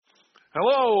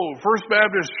Hello, First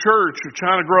Baptist Church of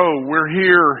China Grove. We're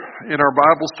here in our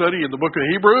Bible study in the book of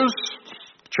Hebrews,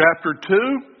 chapter 2.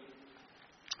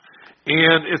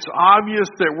 And it's obvious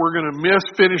that we're going to miss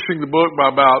finishing the book by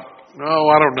about, 10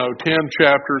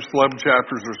 chapters, 11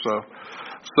 chapters or so.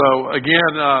 So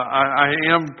again, I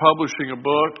am publishing a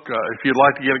book. If you'd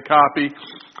like to get a copy,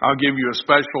 I'll give you a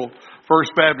special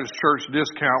First Baptist Church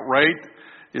discount rate.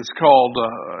 It's called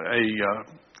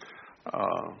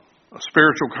a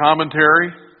spiritual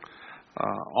commentary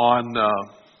on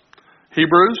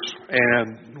Hebrews,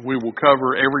 and we will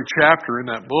cover every chapter in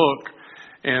that book,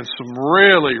 and some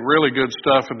really, really good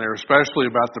stuff in there, especially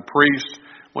about the priest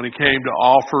when he came to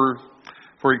offer,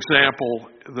 for example,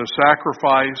 the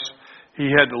sacrifice. He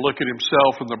had to look at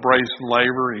himself in the brazen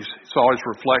laver, and he saw his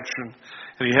reflection,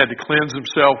 and he had to cleanse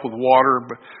himself with water,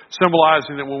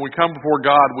 symbolizing that when we come before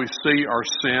God, we see our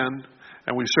sin,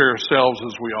 and we see ourselves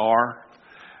as we are.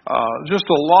 Just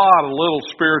a lot of little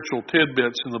spiritual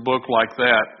tidbits in the book like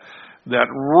that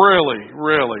really,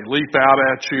 really leap out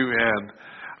at you. And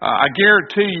I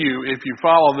guarantee you, if you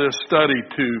follow this study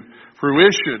to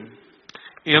fruition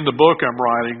in the book I'm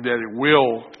writing, that it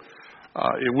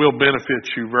will benefit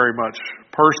you very much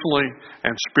personally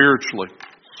and spiritually.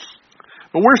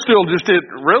 But we're still just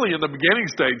really in the beginning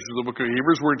stages of the book of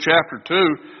Hebrews. We're in chapter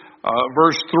 2,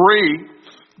 verse 3,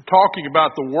 talking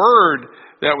about the word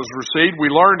that was received. We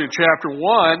learned in chapter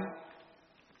 1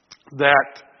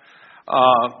 that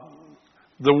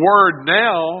the word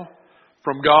now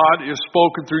from God is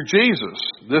spoken through Jesus.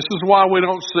 This is why we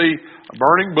don't see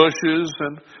burning bushes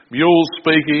and mules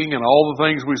speaking and all the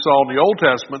things we saw in the Old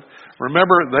Testament.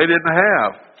 Remember, they didn't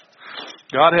have.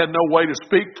 God had no way to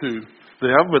speak to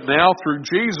them, but now through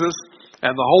Jesus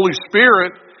and the Holy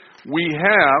Spirit, we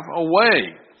have a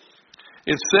way.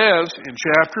 It says in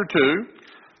chapter 2,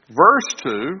 verse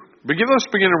 2, let's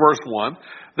begin in verse 1.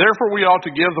 Therefore we ought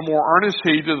to give the more earnest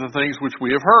heed to the things which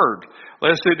we have heard,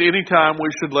 lest at any time we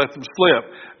should let them slip.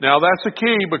 Now that's a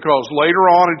key, because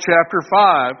later on in chapter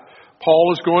 5, Paul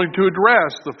is going to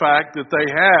address the fact that they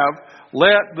have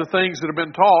let the things that have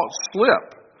been taught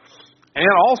slip.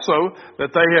 And also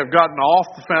that they have gotten off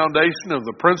the foundation of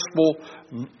the principal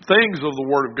things of the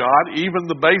Word of God, even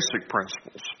the basic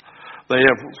principles. They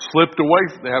have slipped away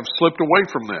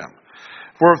from them.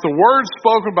 For if the word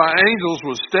spoken by angels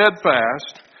was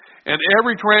steadfast, and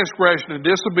every transgression and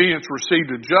disobedience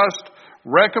received a just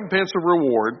recompense of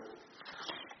reward,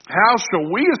 how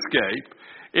shall we escape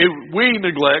if we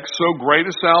neglect so great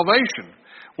a salvation,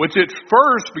 which at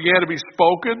first began to be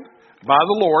spoken by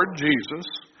the Lord Jesus,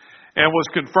 and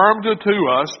was confirmed to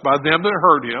us by them that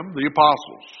heard him, the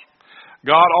apostles?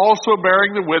 God also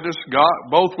bearing the witness,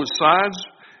 both with signs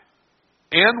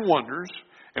and wonders,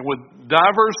 and with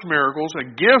diverse miracles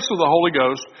and gifts of the Holy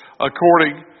Ghost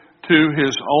according to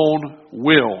his own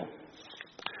will.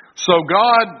 So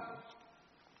God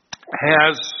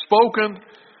has spoken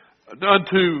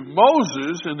unto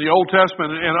Moses in the Old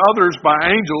Testament and others by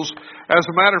angels. As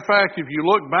a matter of fact, if you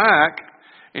look back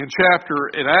in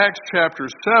Acts chapter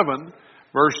 7,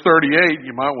 verse 38,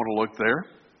 you might want to look there.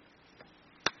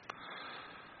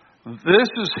 This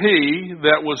is he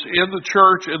that was in the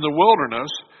church in the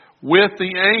wilderness with the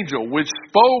angel which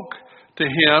spoke to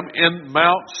him in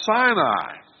Mount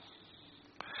Sinai,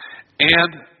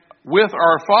 and with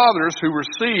our fathers who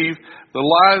received the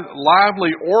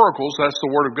lively oracles, that's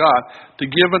the word of God, to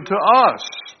give unto us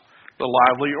the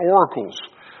lively oracles.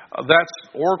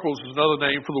 Oracles is another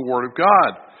name for the word of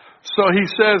God. So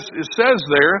it says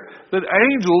there that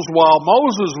angels, while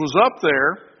Moses was up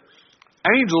there,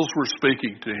 angels were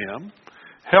speaking to him,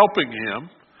 helping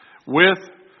him with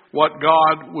what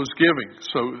God was giving.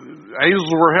 So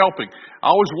angels were helping. I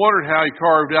always wondered how he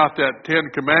carved out that 10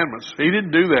 commandments. He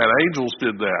didn't do that. Angels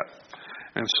did that.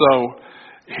 And so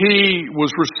he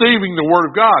was receiving the word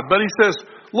of God. But he says,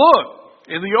 look,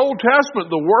 in the Old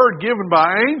Testament, the word given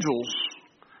by angels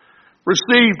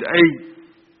received a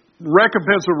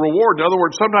recompense of reward. In other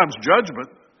words, sometimes judgment.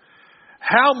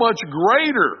 How much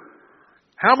greater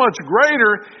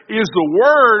is the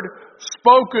word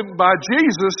spoken by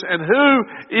Jesus? And who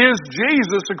is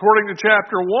Jesus, according to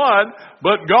chapter 1,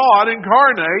 but God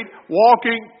incarnate,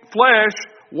 walking flesh,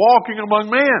 walking among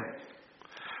men?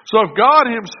 So if God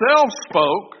himself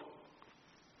spoke,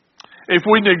 if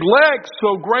we neglect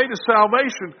so great a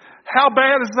salvation, how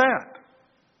bad is that?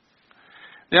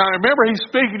 Now remember, he's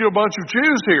speaking to a bunch of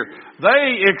Jews here.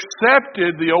 They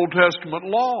accepted the Old Testament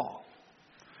law.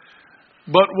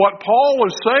 But what Paul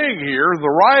is saying here, the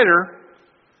writer,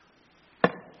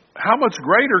 how much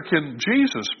greater can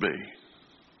Jesus be?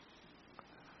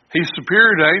 He's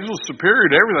superior to angels, superior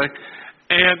to everything.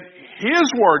 And His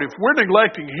Word, if we're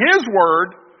neglecting His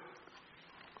Word,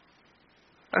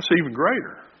 that's even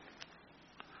greater.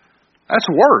 That's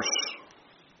worse.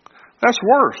 That's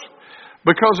worse.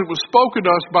 Because it was spoken to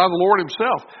us by the Lord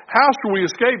Himself. How shall we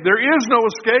escape? There is no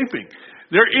escaping.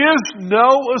 There is no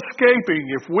escaping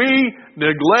if we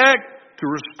neglect to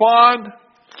respond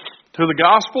to the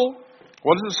gospel.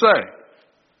 What does it say?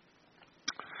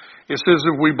 It says,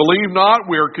 if we believe not,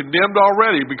 we are condemned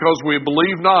already because we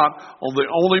believe not on the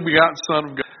only begotten Son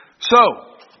of God. So,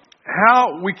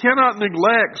 we cannot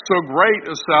neglect so great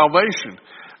a salvation.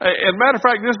 As a matter of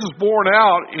fact, this is borne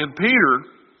out in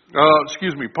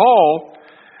Paul,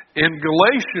 in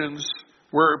Galatians,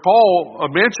 where Paul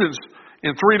mentions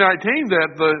in 3:19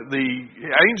 that the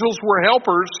angels were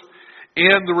helpers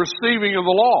in the receiving of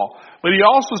the law. But he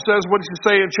also says, what does he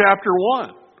say in chapter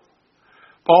 1?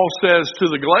 Paul says to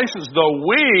the Galatians, though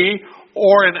we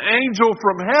or an angel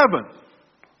from heaven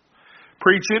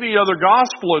preach any other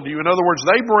gospel unto you. In other words,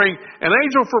 they bring an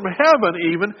angel from heaven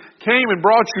even came and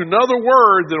brought you another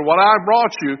word than what I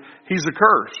brought you. He's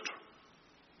accursed.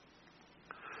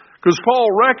 Because Paul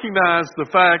recognized the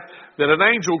fact that an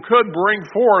angel could bring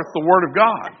forth the Word of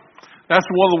God. That's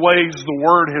one of the ways the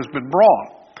Word has been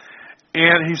brought.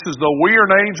 And he says, though we are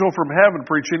an angel from heaven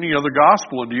preach any other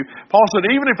gospel unto you. Paul said,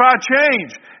 even if I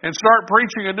change and start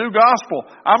preaching a new gospel,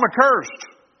 I'm accursed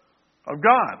of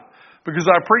God. Because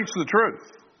I preach the truth.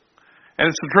 And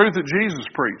it's the truth that Jesus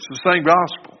preached, the same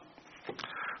gospel.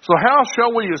 So how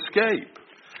shall we escape?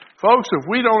 Folks, if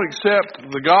we don't accept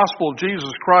the gospel of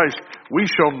Jesus Christ, we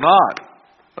shall not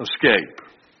escape.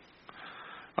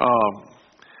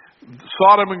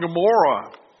 Sodom and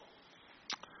Gomorrah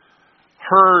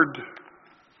heard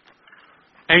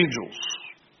angels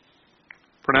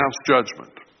pronounce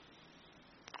judgment.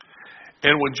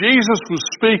 And when Jesus was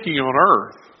speaking on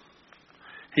earth,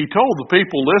 He told the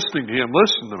people listening to Him,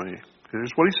 listen to me.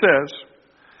 Here's what He says.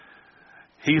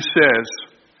 He says,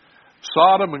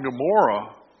 Sodom and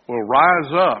Gomorrah will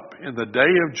rise up in the day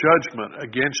of judgment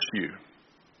against you.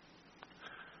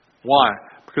 Why?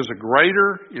 Because a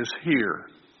greater is here.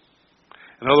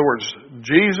 In other words,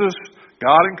 Jesus,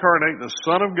 God incarnate, the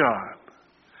Son of God,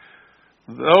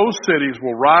 those cities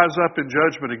will rise up in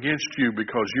judgment against you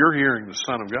because you're hearing the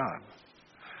Son of God.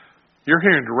 You're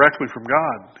hearing directly from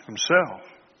God Himself.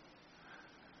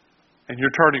 And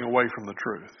you're turning away from the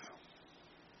truth.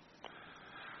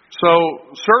 So,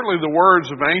 certainly the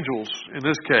words of angels, in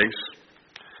this case,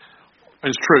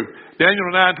 is true.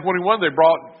 Daniel 9:21, they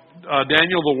brought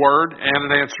Daniel the word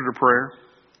and an answer to prayer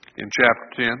in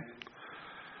chapter 10.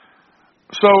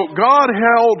 So, God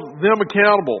held them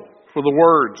accountable for the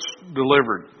words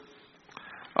delivered.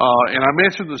 And I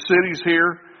mentioned the cities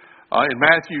here. In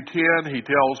Matthew 10, He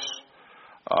tells,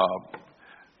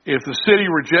 if the city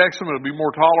rejects them, it will be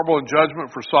more tolerable in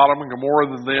judgment for Sodom and Gomorrah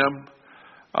than them.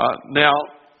 Now,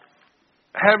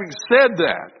 having said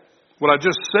that, what I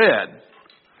just said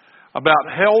about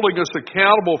holding us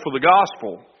accountable for the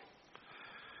gospel,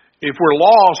 if we're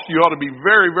lost, you ought to be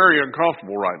very, very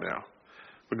uncomfortable right now.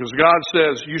 Because God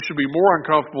says you should be more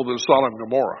uncomfortable than Sodom and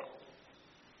Gomorrah.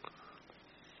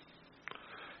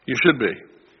 You should be.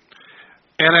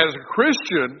 And as a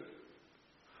Christian,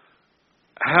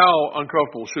 how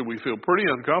uncomfortable should we feel? Pretty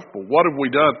uncomfortable. What have we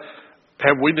done?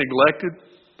 Have we neglected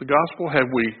the gospel? Have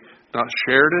we not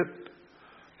shared it?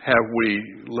 Have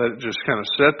we let it just kind of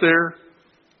sit there?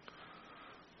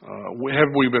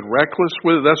 Have we been reckless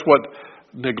with it? That's what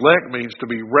neglect means, to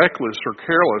be reckless or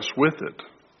careless with it.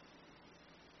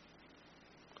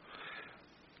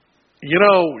 You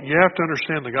know, you have to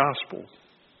understand the gospel.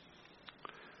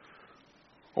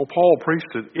 Oh, Paul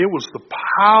preached it. It was the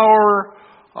power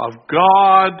of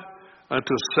God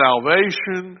unto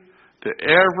salvation to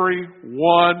every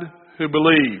one who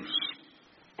believes.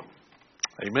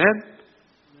 Amen?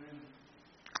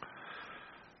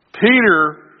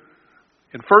 Peter,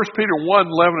 in 1 Peter 1,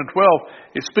 11 and 12,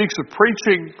 it speaks of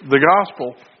preaching the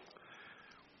gospel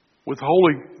with the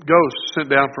Holy Ghost sent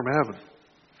down from heaven.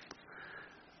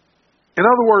 In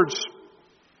other words,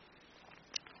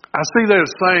 I see that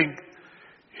as saying,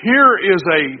 here is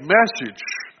a message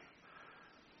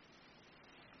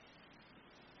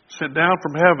sent down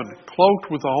from heaven,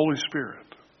 cloaked with the Holy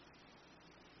Spirit.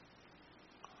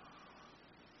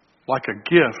 Like a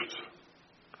gift.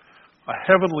 A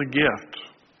heavenly gift.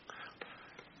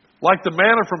 Like the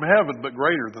manna from heaven, but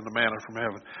greater than the manna from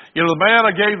heaven. You know, the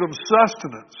manna gave them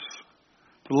sustenance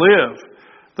to live.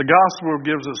 The gospel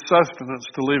gives us sustenance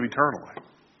to live eternally.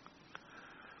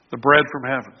 The bread from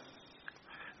heaven.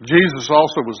 Jesus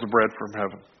also was the bread from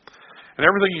heaven. And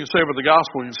everything you can say about the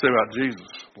gospel, you can say about Jesus.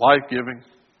 Life-giving.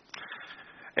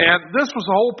 And this was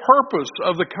the whole purpose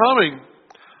of the coming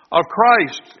of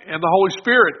Christ and the Holy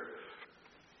Spirit.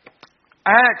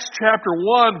 Acts chapter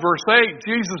 1 verse 8,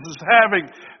 Jesus is having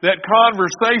that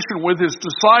conversation with His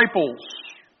disciples.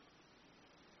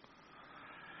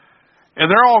 And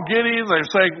they're all getting, they're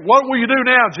saying, what will you do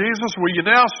now, Jesus? Will you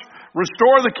now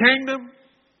restore the kingdom?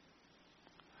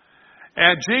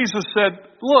 And Jesus said,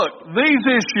 look, these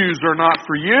issues are not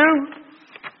for you.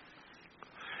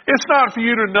 It's not for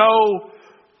you to know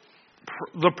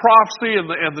the prophecy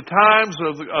and the times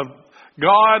of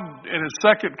God and His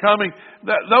second coming.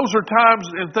 Those are times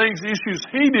and things, issues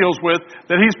He deals with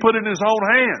that He's put in His own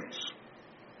hands.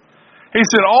 He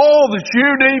said, all that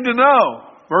you need to know,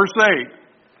 verse 8,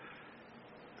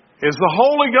 is the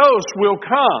Holy Ghost will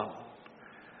come,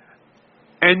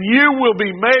 and you will be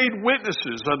made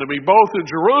witnesses unto me, both in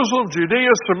Jerusalem,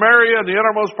 Judea, Samaria, and the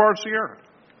uttermost parts of the earth.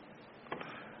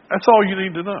 That's all you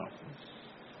need to know.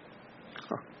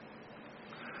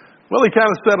 Well, He kind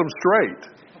of set them straight.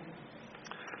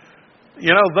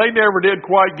 You know, they never did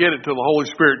quite get it till the Holy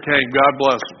Spirit came. God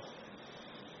bless them.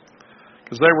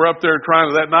 Because they were up there trying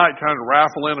to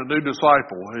raffle in a new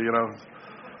disciple, you know.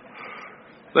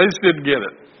 They just didn't get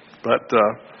it. But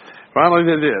finally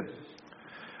they did.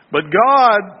 But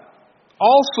God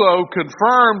also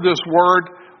confirmed this word,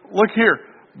 look here,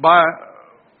 by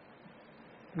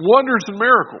wonders and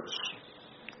miracles.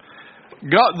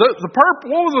 God, what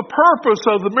was the purpose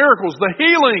of the miracles? The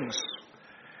healings.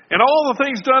 And all the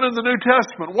things done in the New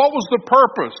Testament, what was the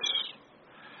purpose?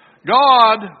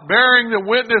 God bearing the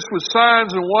witness with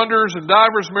signs and wonders and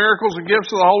divers miracles and gifts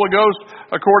of the Holy Ghost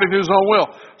according to His own will.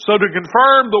 So to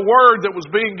confirm the word that was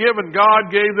being given,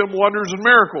 God gave them wonders and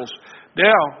miracles.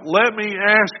 Now, let me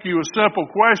ask you a simple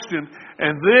question,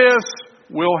 and this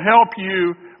will help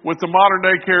you with the modern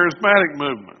day charismatic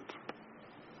movement,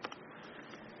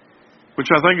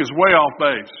 which I think is way off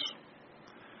base.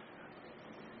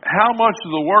 How much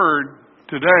of the Word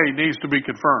today needs to be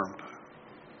confirmed?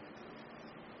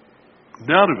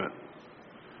 None of it.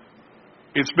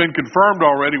 It's been confirmed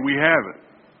already. We have it.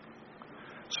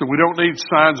 So we don't need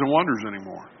signs and wonders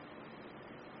anymore.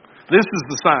 This is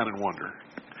the sign and wonder.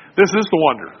 This is the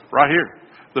wonder right here.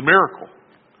 The miracle.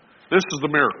 This is the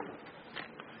miracle.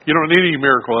 You don't need any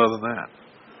miracle other than that.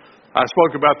 I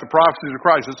spoke about the prophecies of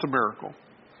Christ. It's a miracle.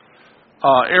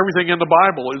 Everything in the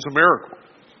Bible is a miracle.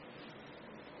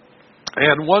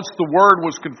 And once the Word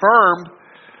was confirmed,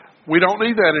 we don't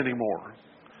need that anymore.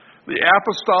 The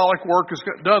apostolic work is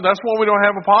done. That's why we don't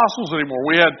have apostles anymore.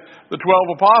 We had the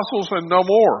 12 apostles and no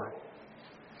more.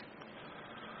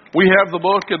 We have the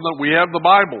book and we have the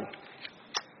Bible.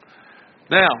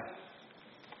 Now,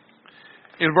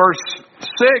 in verse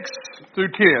 6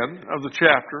 through 10 of the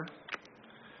chapter,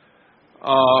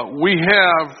 we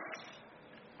have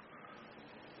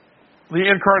the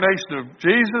incarnation of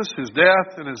Jesus, His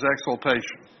death, and His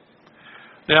exaltation.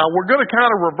 Now, we're going to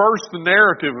kind of reverse the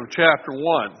narrative of chapter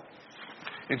 1.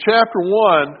 In chapter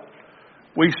 1,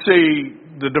 we see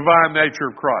the divine nature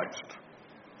of Christ.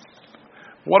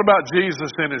 What about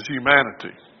Jesus in His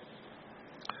humanity?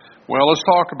 Well, let's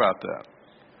talk about that.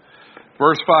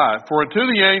 Verse 5, for unto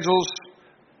the angels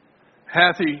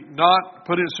hath He not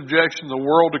put in subjection the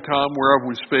world to come, whereof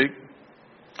we speak.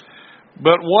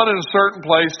 But one in a certain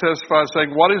place testifies,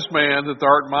 saying, what is man that thou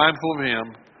art mindful of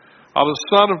him, of the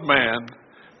Son of Man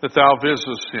that thou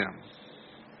visitest him?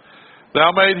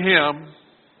 Thou made him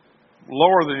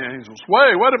lower than the angels.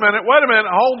 Wait a minute,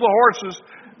 hold the horses.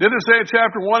 Didn't it say in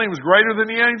chapter 1 He was greater than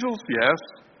the angels? Yes.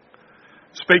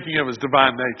 Speaking of His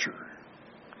divine nature.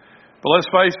 But let's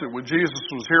face it, when Jesus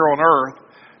was here on earth,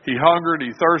 He hungered, He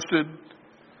thirsted,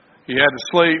 He had to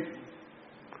sleep.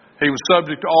 He was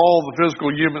subject to all the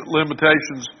physical human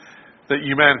limitations that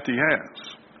humanity has.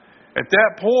 At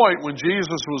that point, when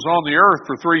Jesus was on the earth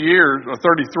for 3 years, or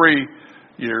 33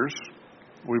 years,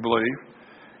 we believe,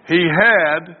 He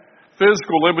had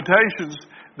physical limitations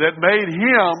that made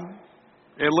Him,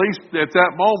 at least at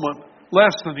that moment,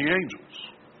 less than the angels.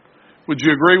 Would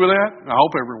you agree with that? I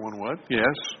hope everyone would.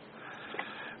 Yes.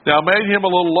 Now, made Him a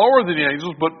little lower than the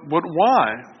angels, but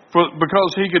why?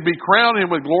 Because He could be crowned Him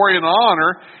with glory and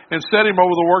honor and set Him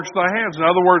over the works of Thy hands. In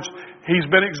other words, He's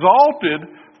been exalted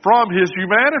from His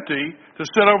humanity to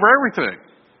set over everything.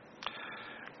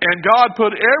 And God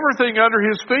put everything under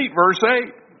His feet, verse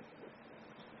 8.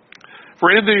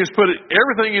 For in He has put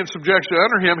everything in subjection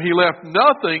under Him, He left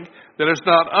nothing that is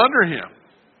not under Him.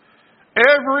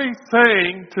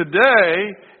 Everything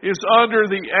today is under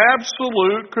the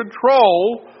absolute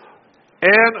control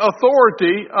and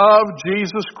authority of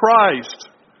Jesus Christ.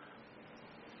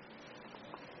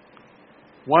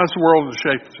 Why is the world in the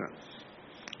shape it's in?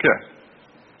 Okay.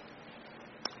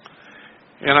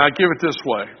 And I give it this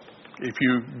way. If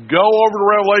you go over to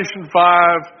Revelation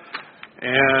 5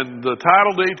 and the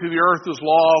title deed to the earth is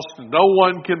lost, and no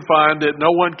one can find it,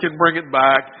 no one can bring it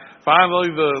back. Finally,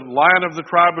 the Lion of the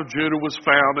tribe of Judah was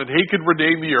found, and he could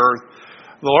redeem the earth.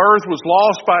 The earth was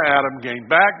lost by Adam, gained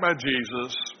back by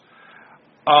Jesus.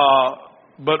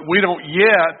 But we don't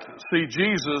yet see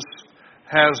Jesus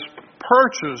has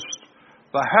purchased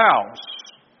the house.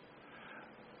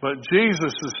 But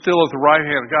Jesus is still at the right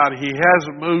hand of God. He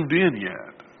hasn't moved in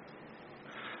yet.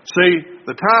 See,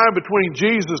 the time between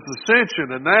Jesus'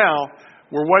 ascension and now,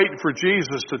 we're waiting for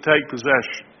Jesus to take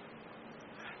possession.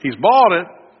 He's bought it.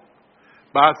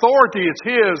 By authority, it's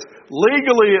His.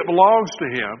 Legally, it belongs to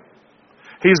Him.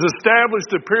 He's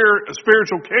established a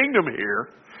spiritual kingdom here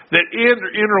that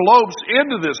interlopes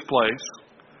into this place.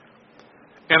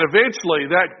 And eventually,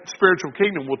 that spiritual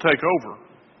kingdom will take over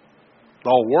the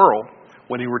whole world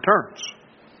when He returns.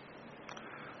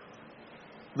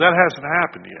 That hasn't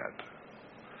happened yet.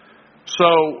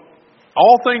 So,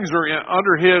 all things are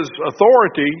under His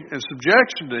authority and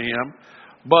subjection to Him,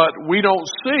 but we don't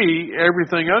see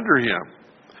everything under Him.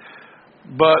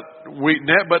 But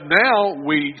now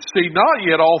we see not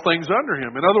yet all things under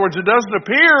Him. In other words, it doesn't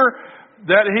appear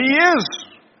that He is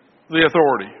the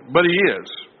authority, but He is.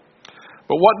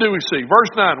 But what do we see?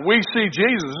 Verse 9, we see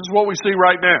Jesus. This is what we see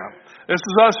right now. This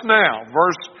is us now.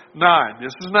 Verse 9,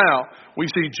 this is now. We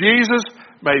see Jesus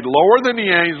made lower than the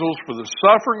angels for the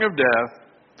suffering of death,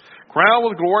 crowned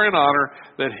with glory and honor,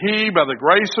 that He, by the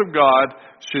grace of God,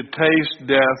 should taste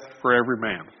death for every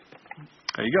man.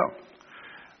 There you go.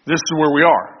 This is where we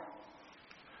are.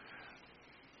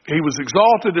 He was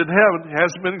exalted in heaven. He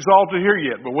hasn't been exalted here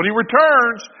yet. But when He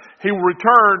returns, He will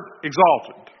return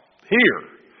exalted here.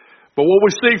 But what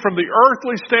we see from the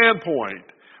earthly standpoint,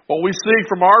 what we see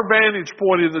from our vantage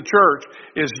point in the church,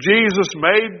 is Jesus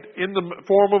made in the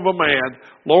form of a man,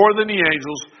 lower than the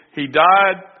angels. He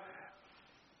died.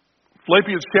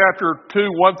 Philippians chapter 2,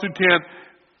 1 through 10.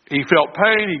 He felt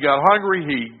pain. He got hungry.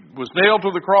 He was nailed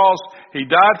to the cross. He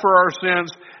died for our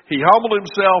sins. He humbled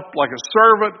Himself like a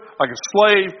servant, like a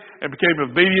slave, and became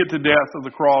obedient to death of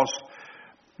the cross.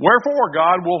 Wherefore,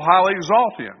 God will highly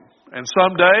exalt Him. And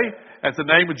someday, at the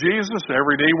name of Jesus,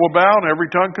 every knee will bow and every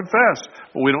tongue confess.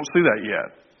 But we don't see that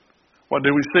yet. What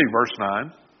do we see? Verse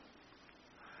 9.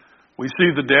 We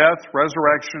see the death,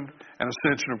 resurrection, and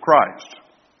ascension of Christ.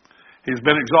 He's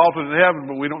been exalted in heaven,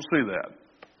 but we don't see that.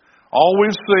 All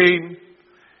we've seen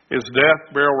is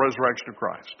death, burial, resurrection of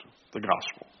Christ, the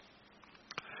gospel.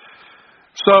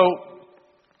 So,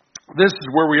 this is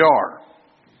where we are.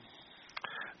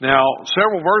 Now,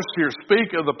 several verses here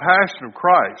speak of the passion of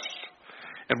Christ.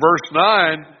 In verse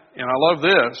 9, and I love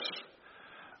this,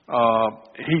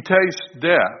 He tastes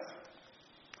death.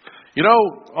 You know,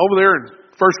 over there in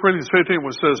 1 Corinthians 15,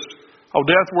 when it says, "O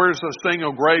death, where is thy sting?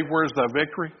 O grave, where is thy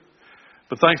victory?"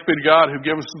 But thanks be to God who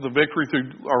gave us the victory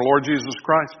through our Lord Jesus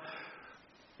Christ.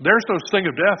 There's no sting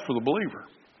of death for the believer.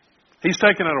 He's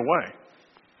taken it away.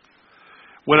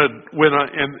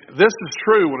 And this is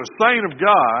true, when a saint of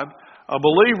God, a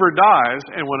believer dies,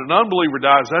 and when an unbeliever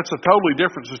dies, that's a totally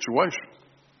different situation.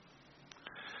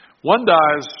 One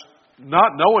dies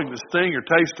not knowing the sting or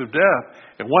taste of death,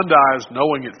 and one dies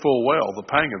knowing it full well, the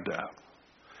pang of death.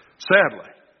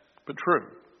 Sadly, but true.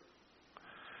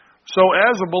 So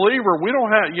as a believer, we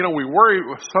don't have, we worry,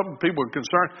 some people are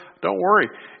concerned. Don't worry.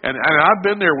 And I've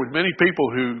been there with many people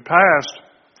who passed,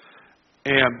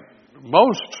 and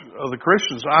most of the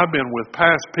Christians I've been with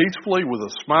passed peacefully with a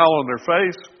smile on their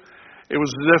face. It was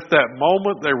as if that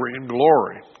moment they were in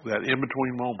glory, that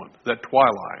in-between moment, that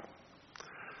twilight.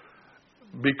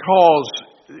 Because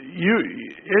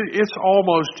it's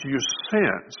almost you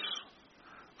sense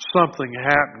something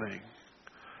happening.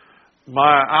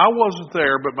 I wasn't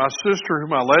there, but my sister,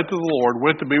 whom I led to the Lord,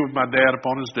 went to be with my dad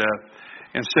upon his death,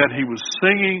 and said he was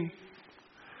singing,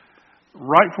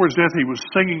 right before his death, he was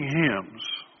singing hymns.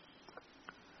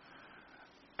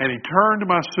 And he turned to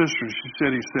my sister,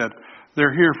 and he said,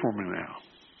 "They're here for me now."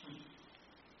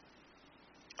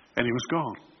 And he was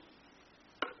gone.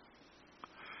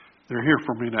 They're here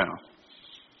for me now.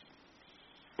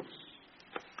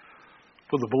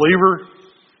 For the believer,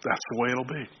 that's the way it'll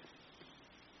be.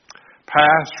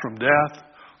 Passed from death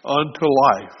unto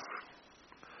life.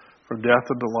 From death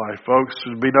unto life. Folks,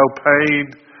 there'll be no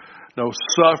pain, no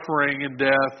suffering in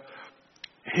death.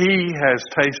 He has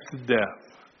tasted death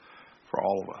for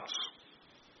all of us.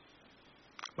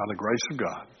 By the grace of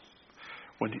God.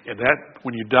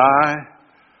 When you die,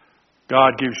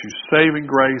 God gives you saving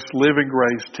grace, living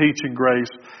grace, teaching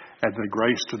grace, and the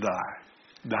grace to die.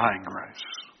 Dying grace.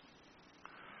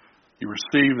 You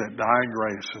receive that dying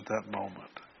grace at that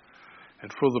moment.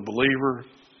 And for the believer,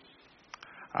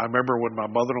 I remember when my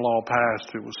mother-in-law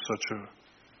passed, it was such a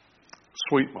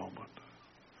sweet moment.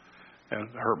 And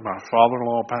my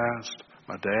father-in-law passed,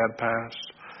 my dad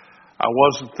passed. I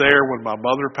wasn't there when my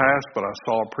mother passed, but I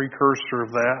saw a precursor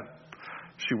of that.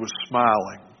 She was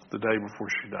smiling the day before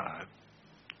she died.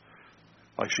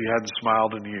 Like she hadn't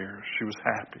smiled in years. She was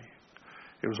happy.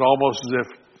 It was almost as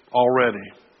if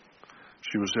already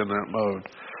she was in that mode.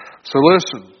 So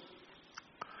listen.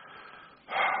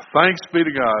 Thanks be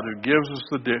to God who gives us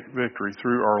the victory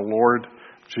through our Lord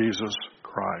Jesus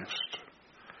Christ.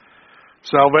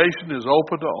 Salvation is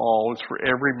open to all. It's for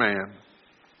every man.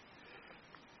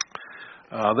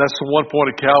 That's the one point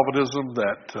of Calvinism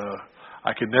that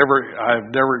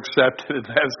I've never accepted. It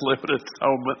has limited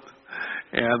atonement,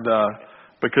 and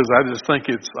because I just think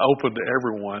it's open to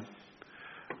everyone.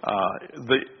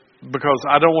 Because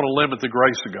I don't want to limit the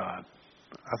grace of God.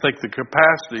 I think the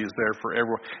capacity is there for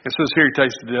everyone. It says here, He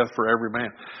tasted death for every man.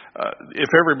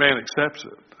 If every man accepts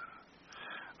it,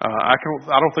 I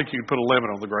don't think you can put a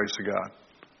limit on the grace of God.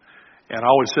 And I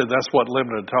always said that's what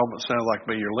limited atonement sounds like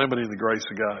to me. You're limiting the grace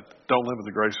of God. Don't limit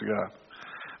the grace of God.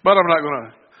 But I'm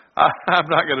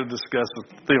not going to discuss a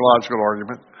theological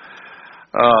argument.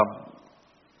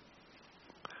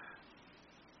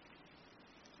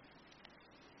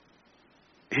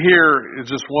 Here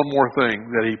is just one more thing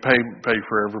that He paid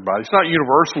for everybody. It's not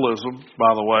universalism,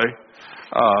 by the way.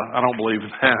 I don't believe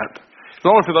in that. It's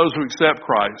only for those who accept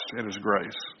Christ and His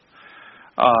grace.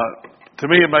 To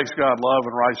me, it makes God love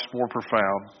and righteous more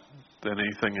profound than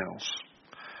anything else.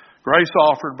 Grace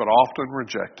offered, but often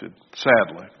rejected,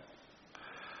 sadly.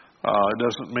 It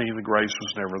doesn't mean the grace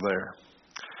was never there.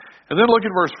 And then look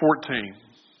at verse 14.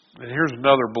 And here's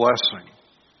another blessing.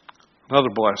 Another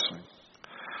blessing.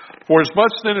 For as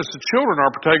much then as the children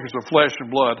are partakers of flesh and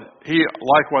blood, He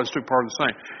likewise took part of the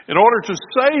same. In order to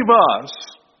save us,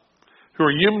 who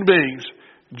are human beings,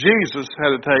 Jesus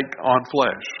had to take on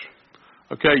flesh.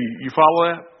 Okay, you follow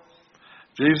that?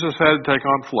 Jesus had to take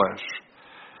on flesh.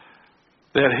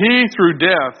 That He, through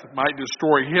death, might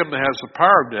destroy him that has the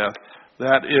power of death,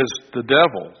 that is the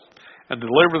devil, and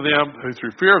deliver them who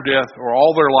through fear of death are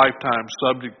all their lifetime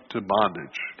subject to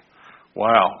bondage.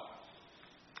 Wow.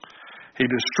 He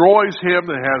destroys him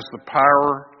that has the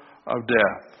power of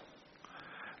death.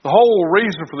 The whole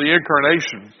reason for the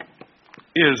incarnation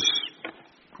is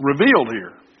revealed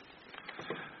here.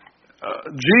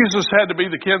 Jesus had to be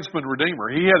the kinsman redeemer.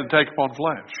 He had to take upon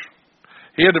flesh.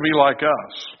 He had to be like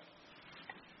us.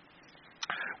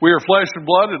 We are flesh and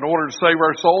blood. In order to save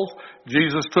our souls,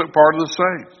 Jesus took part of the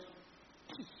same.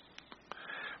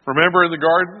 Remember in the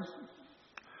garden,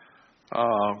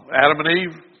 Adam and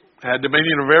Eve had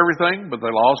dominion of everything, but they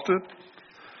lost it.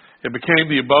 It became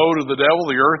the abode of the devil,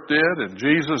 the earth did, and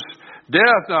Jesus'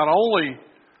 death not only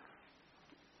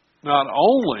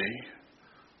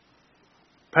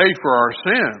paid for our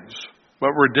sins, but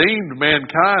redeemed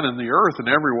mankind in the earth in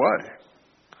every way,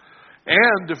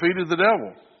 and defeated the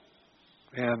devil.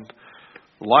 And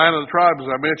the Lion of the tribe, as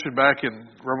I mentioned back in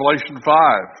Revelation 5,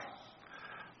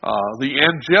 the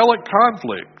angelic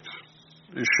conflict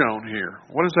is shown here.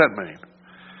 What does that mean?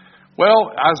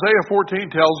 Well, Isaiah 14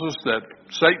 tells us that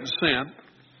Satan sinned.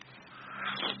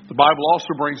 The Bible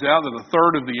also brings out that a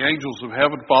third of the angels of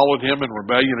heaven followed him in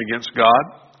rebellion against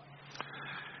God.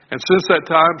 And since that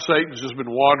time, Satan's just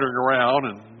been wandering around,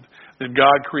 and then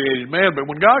God created man. But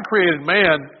when God created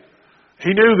man,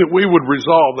 He knew that we would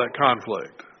resolve that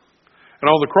conflict.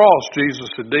 And on the cross, Jesus,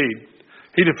 indeed,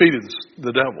 He defeated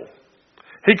the devil.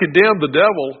 He condemned the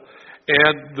devil,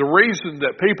 and the reason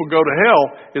that people go to hell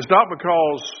is not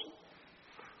because,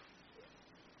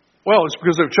 well, it's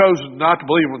because they've chosen not to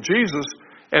believe in Jesus,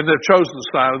 and they've chosen the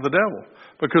side of the devil.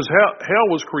 Because hell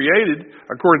was created,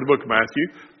 according to the book of Matthew,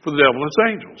 for the devil and its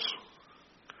angels.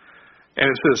 And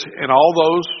it says, and all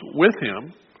those with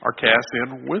him are cast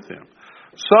in with him.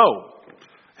 So,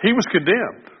 he was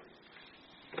condemned.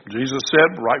 Jesus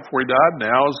said right before he died,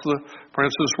 now is the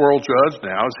prince of this world judged,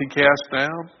 now is he cast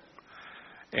down.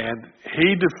 And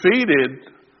he defeated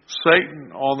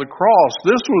Satan on the cross.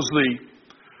 This was the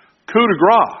coup de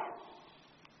grace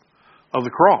of the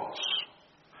cross.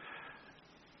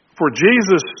 For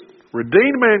Jesus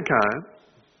redeemed mankind,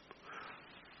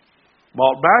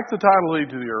 brought back the title deed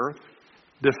to the earth,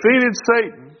 defeated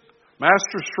Satan,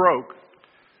 master stroke,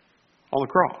 on the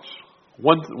cross.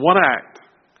 One act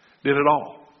did it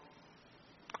all.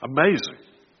 Amazing.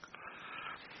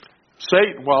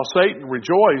 While Satan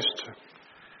rejoiced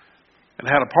and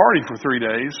had a party for 3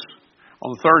 days,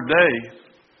 on the third day,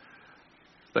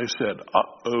 they said,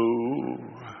 uh-oh,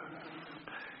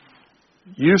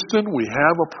 Houston, we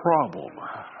have a problem.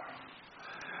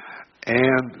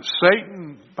 And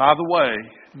Satan, by the way,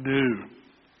 knew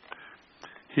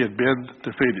he had been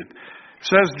defeated. It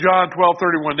says John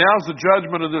 12:31, now is the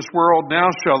judgment of this world, now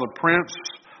shall the prince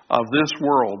of this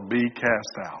world be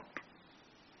cast out.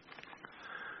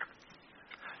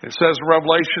 It says in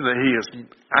Revelation that he is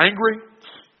angry,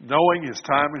 knowing his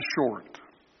time is short.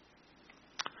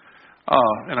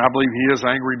 And I believe he is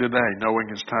angry today, knowing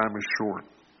his time is short.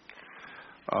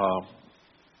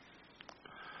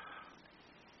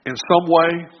 In some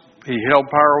way, he held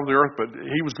power over the earth, but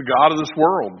he was the God of this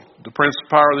world, the prince of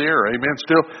power of the air. Amen.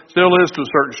 Still is to a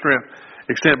certain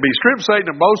extent. But he stripped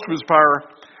Satan of most of his power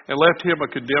and left him a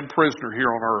condemned prisoner here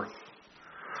on earth.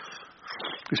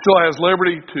 He still has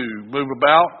liberty to move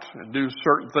about and do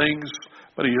certain things,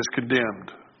 but he is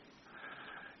condemned.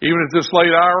 Even at this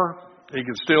late hour, he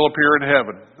can still appear in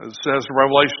heaven. As it says in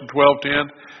Revelation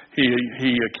 12:10,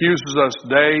 he accuses us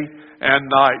day and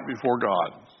night before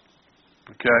God.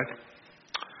 Okay?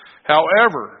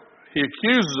 However, he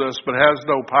accuses us but has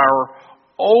no power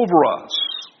over us.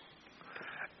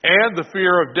 And the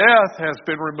fear of death has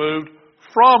been removed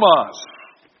from us.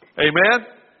 Amen?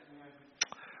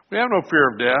 We have no fear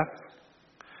of death.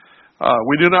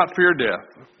 We do not fear death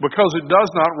because it does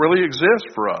not really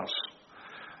exist for us.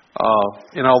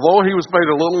 And although he was made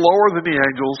a little lower than the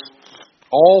angels,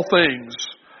 all things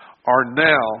are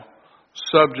now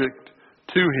subject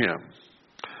to him.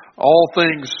 All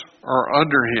things are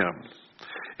under him.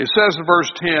 It says in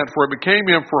verse 10, for it became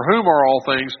him for whom are all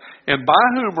things, and by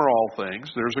whom are all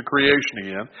things, there's a creation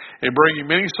again, and bringing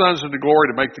many sons into glory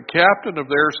to make the captain of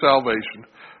their salvation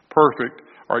perfect,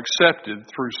 are accepted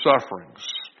through sufferings.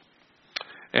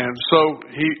 And so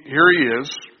here he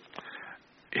is.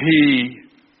 He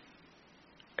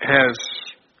has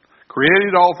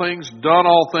created all things, done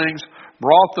all things,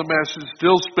 brought the message,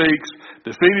 still speaks,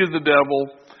 defeated the devil,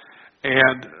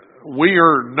 and we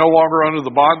are no longer under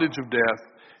the bondage of death.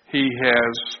 He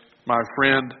has, my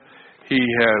friend, he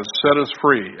has set us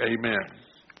free. Amen.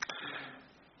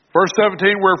 Verse 17,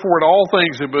 wherefore in all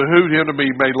things it behooved him to be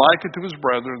made like unto his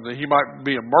brethren, that he might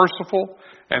be a merciful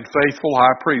and faithful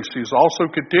high priest. He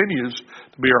also continues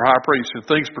to be our high priest in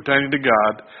things pertaining to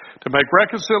God, to make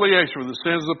reconciliation for the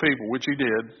sins of the people, which he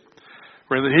did.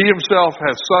 For that he himself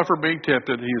has suffered being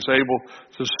tempted, he is able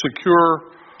to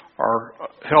secure or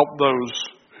help those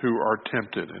who are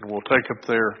tempted. And we'll take up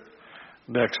there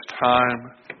next time.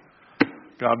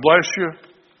 God bless you.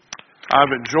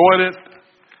 I've enjoyed it.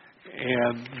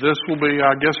 And this will be,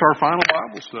 I guess, our final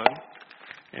Bible study.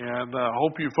 And I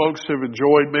hope you folks have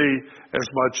enjoyed me as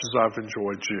much as I've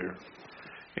enjoyed you.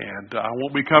 And I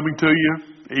won't be coming to you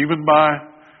even by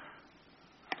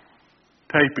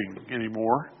taping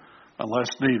anymore, unless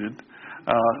needed.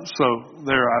 So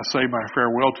there I say my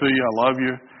farewell to you. I love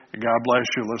you. And God bless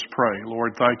you. Let's pray.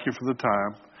 Lord, thank you for the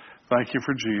time. Thank you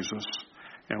for Jesus.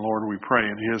 And Lord, we pray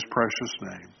in his precious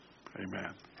name.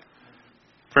 Amen.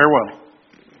 Farewell.